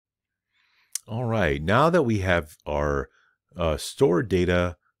All right, now that we have our store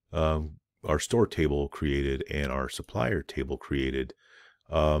data, our store table created and our supplier table created,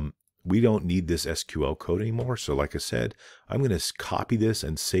 we don't need this SQL code anymore. So like I said, I'm going to copy this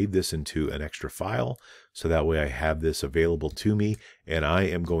and save this into an extra file. So that way I have this available to me, and I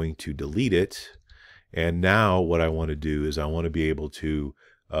am going to delete it. And now what I want to do is I want to be able to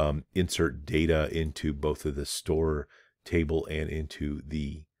insert data into both of the store table and into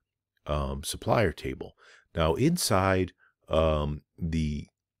the supplier table. Now inside the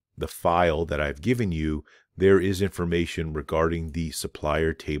file that I've given you, there is information regarding the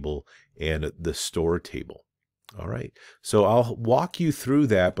supplier table and the store table. All right, so I'll walk you through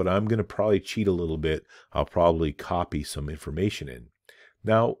that, but I'm going to probably cheat a little bit. I'll probably copy some information in.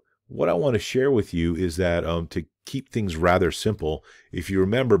 Now, what I want to share with you is that to keep things rather simple, if you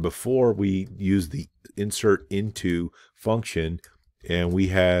remember before, we used the insert into function, and we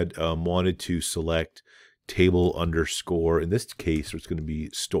had wanted to select table underscore, in this case it's going to be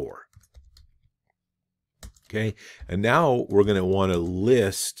store. Okay, and now we're going to want to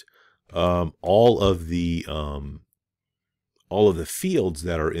list all of the fields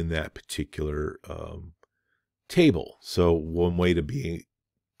that are in that particular table. So one way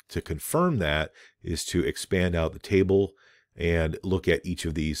to confirm that is to expand out the table and look at each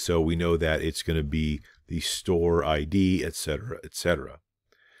of these, so we know that it's going to be the store ID, etc., etc.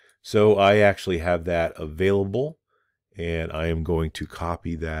 So I actually have that available, and I am going to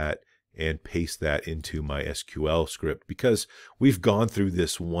copy that and paste that into my SQL script, because we've gone through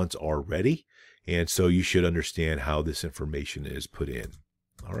this once already, and so you should understand how this information is put in.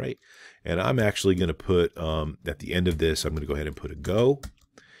 All right, and I'm actually going to put at the end of this, I'm going to go ahead and put a go,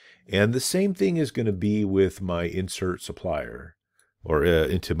 and the same thing is going to be with my insert supplier, or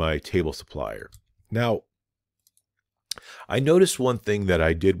into my table supplier. Now, I noticed one thing that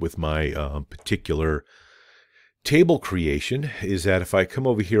I did with my particular table creation is that if I come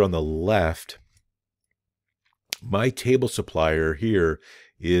over here on the left, my table supplier here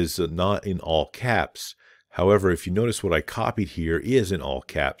is not in all caps. However, if you notice, what I copied here is in all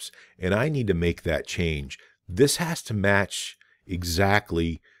caps, and I need to make that change. This has to match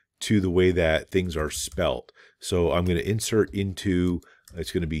exactly to the way that things are spelt. So I'm going to insert into,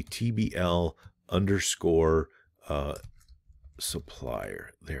 it's going to be TBL underscore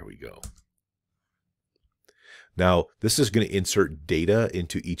supplier. There we go. Now, this is going to insert data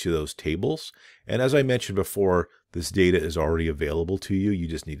into each of those tables. And as I mentioned before, this data is already available to you. You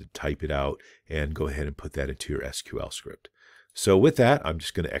just need to type it out and go ahead and put that into your SQL script. So with that, I'm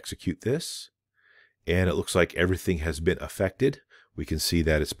just going to execute this. And it looks like everything has been affected. We can see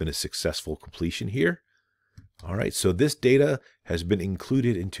that it's been a successful completion here. All right, so this data has been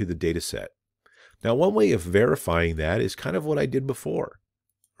included into the data set. Now, one way of verifying that is kind of what I did before,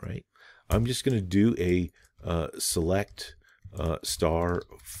 right? I'm just going to do a select star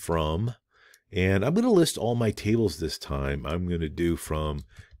from, and I'm going to list all my tables this time. I'm going to do from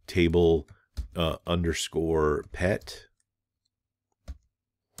table underscore pet.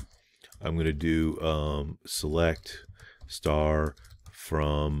 I'm going to do select star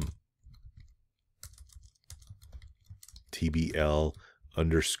from TBL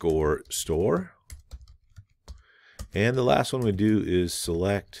underscore store. And the last one we do is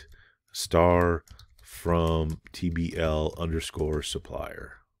select star from TBL underscore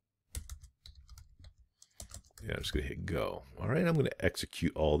supplier. Yeah, I'm just going to hit go. All right, I'm going to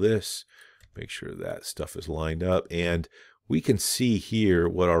execute all this, make sure that stuff is lined up, and we can see here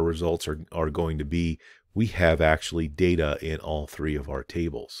what our results are going to be. We have actually data in all three of our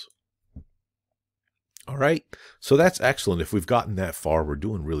tables. All right, so that's excellent. If we've gotten that far, we're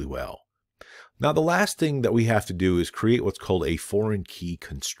doing really well. Now, the last thing that we have to do is create what's called a foreign key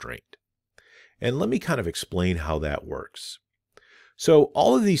constraint. And let me kind of explain how that works. So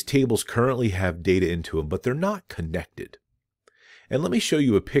all of these tables currently have data into them, but they're not connected. And let me show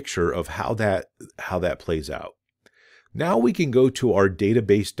you a picture of how that plays out. Now we can go to our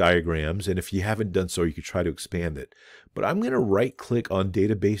database diagrams, and if you haven't done so, you could try to expand it. But I'm going to right-click on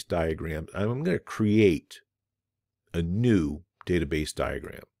database diagrams, and I'm going to create a new database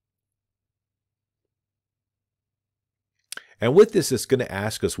diagram. And with this, it's going to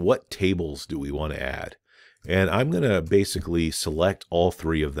ask us what tables do we want to add. And I'm going to basically select all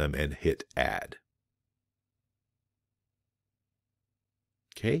three of them and hit add.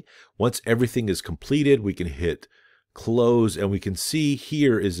 Okay, once everything is completed, we can hit close, and we can see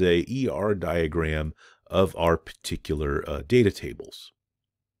here is a ER diagram of our particular data tables.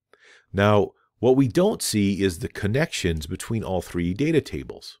 Now, what we don't see is the connections between all three data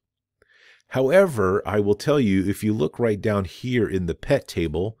tables. However, I will tell you, if you look right down here in the pet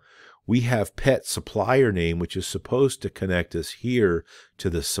table, we have pet supplier name, which is supposed to connect us here to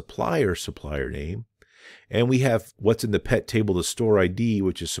the supplier name. And we have what's in the pet table, the store ID,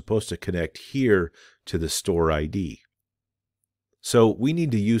 which is supposed to connect here to the store ID. So we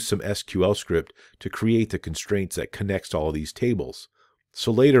need to use some SQL script to create the constraints that connects to all these tables.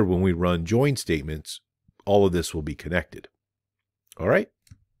 So later when we run join statements, all of this will be connected. All right.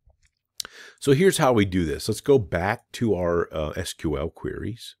 So here's how we do this. Let's go back to our SQL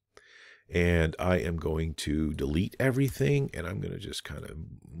queries. And I am going to delete everything, and I'm going to just kind of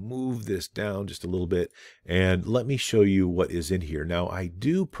move this down just a little bit. And let me show you what is in here. Now, I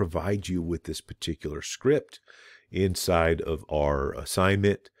do provide you with this particular script inside of our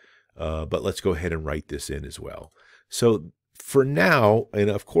assignment, but let's go ahead and write this in as well. So for now, and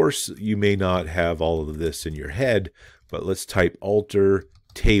of course, you may not have all of this in your head, but let's type alter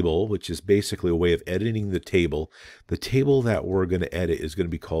table, which is basically a way of editing the table. The table that we're going to edit is going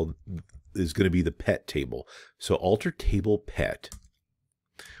to be the pet table. So alter table pet.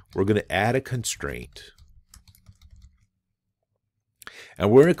 We're going to add a constraint. And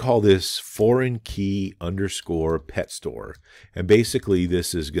we're going to call this foreign key underscore pet store. And basically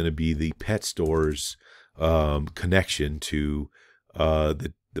this is going to be the pet store's connection to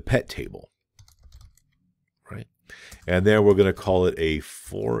the pet table. Right? And then we're going to call it a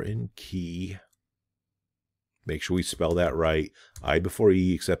foreign key. Make sure we spell that right. I before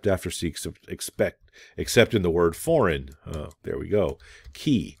E, except after C, except in the word foreign. There we go.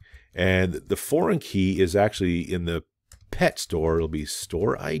 Key. And the foreign key is actually in the pet store. It'll be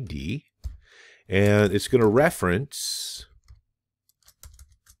store ID. And it's going to reference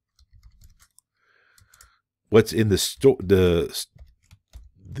what's in the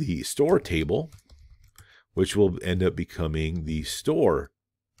store table, which will end up becoming the store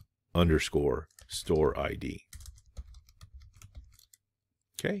underscore store ID.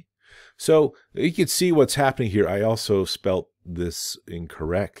 Okay, so you can see what's happening here. I also spelt this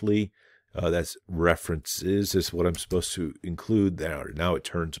incorrectly. That's references is what I'm supposed to include there. Now it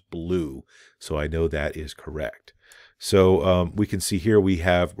turns blue, so I know that is correct. So we can see here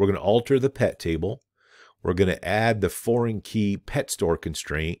we're going to alter the pet table. We're going to add the foreign key pet store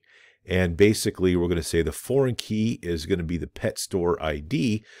constraint. And basically we're going to say the foreign key is going to be the pet store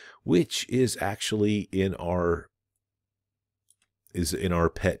ID, which is actually in our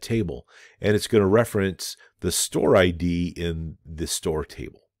pet table, and it's going to reference the store ID in the store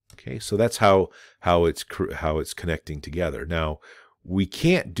table. Okay, so that's how it's connecting together. Now, we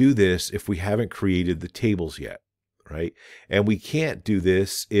can't do this if we haven't created the tables yet, right? And we can't do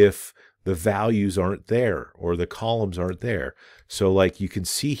this if the values aren't there or the columns aren't there. So like you can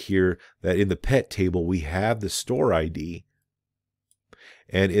see here that in the pet table we have the store ID,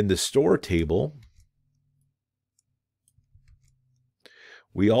 and in the store table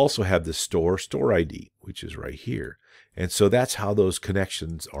we also have the store ID, which is right here. And so that's how those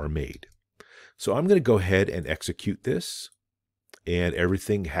connections are made. So I'm going to go ahead and execute this, and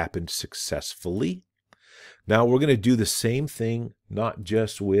everything happened successfully. Now we're going to do the same thing, not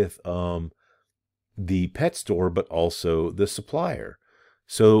just with the pet store, but also the supplier.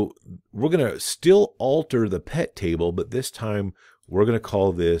 So we're going to still alter the pet table, but this time we're going to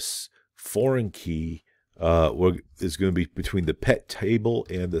call this foreign key is going to be between the pet table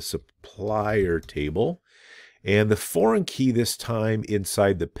and the supplier table. And the foreign key this time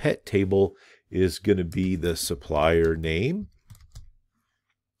inside the pet table is going to be the supplier name.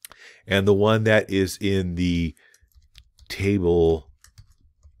 And the one that is in the table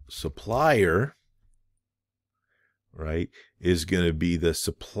supplier, right, is going to be the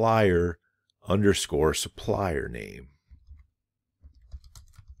supplier underscore supplier name.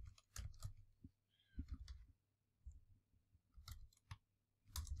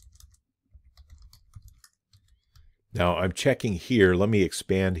 Now I'm checking here. Let me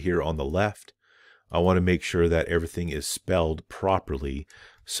expand here on the left. I want to make sure that everything is spelled properly.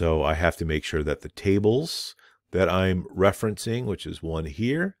 So I have to make sure that the tables that I'm referencing, which is one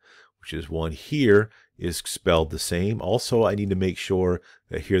here, is spelled the same. Also, I need to make sure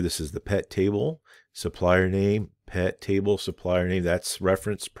that here this is the pet table, supplier name, pet table, supplier name. That's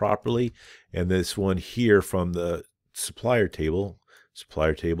referenced properly. And this one here from the supplier table.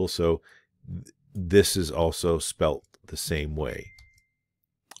 So this is also spelt the same way.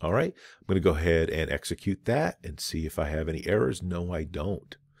 All right, I'm going to go ahead and execute that and see if I have any errors. No, I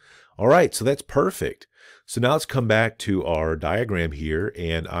don't. All right, so that's perfect. So now let's come back to our diagram here,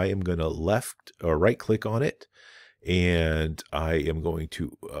 and I am going to right click on it, and I am going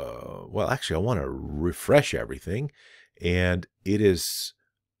to, well, actually, I want to refresh everything, and it is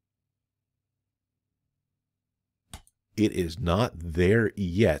it is not there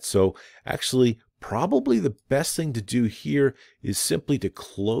yet. So actually, probably the best thing to do here is simply to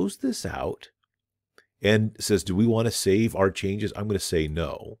close this out. And it says, do we want to save our changes? I'm going to say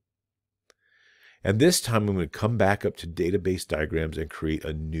no. And this time I'm going to come back up to database diagrams and create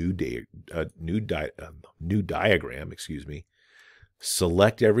a new diagram, excuse me.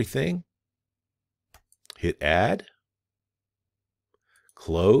 Select everything, hit add,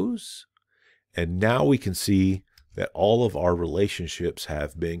 close, and now we can see that all of our relationships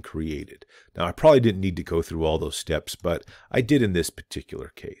have been created. Now, I probably didn't need to go through all those steps, but I did in this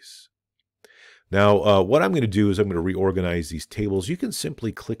particular case. Now, what I'm going to do is I'm going to reorganize these tables. You can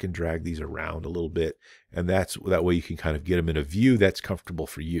simply click and drag these around a little bit, and that way you can kind of get them in a view that's comfortable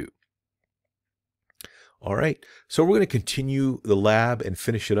for you. All right, so we're going to continue the lab and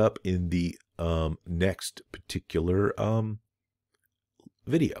finish it up in the next particular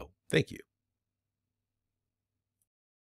video. Thank you.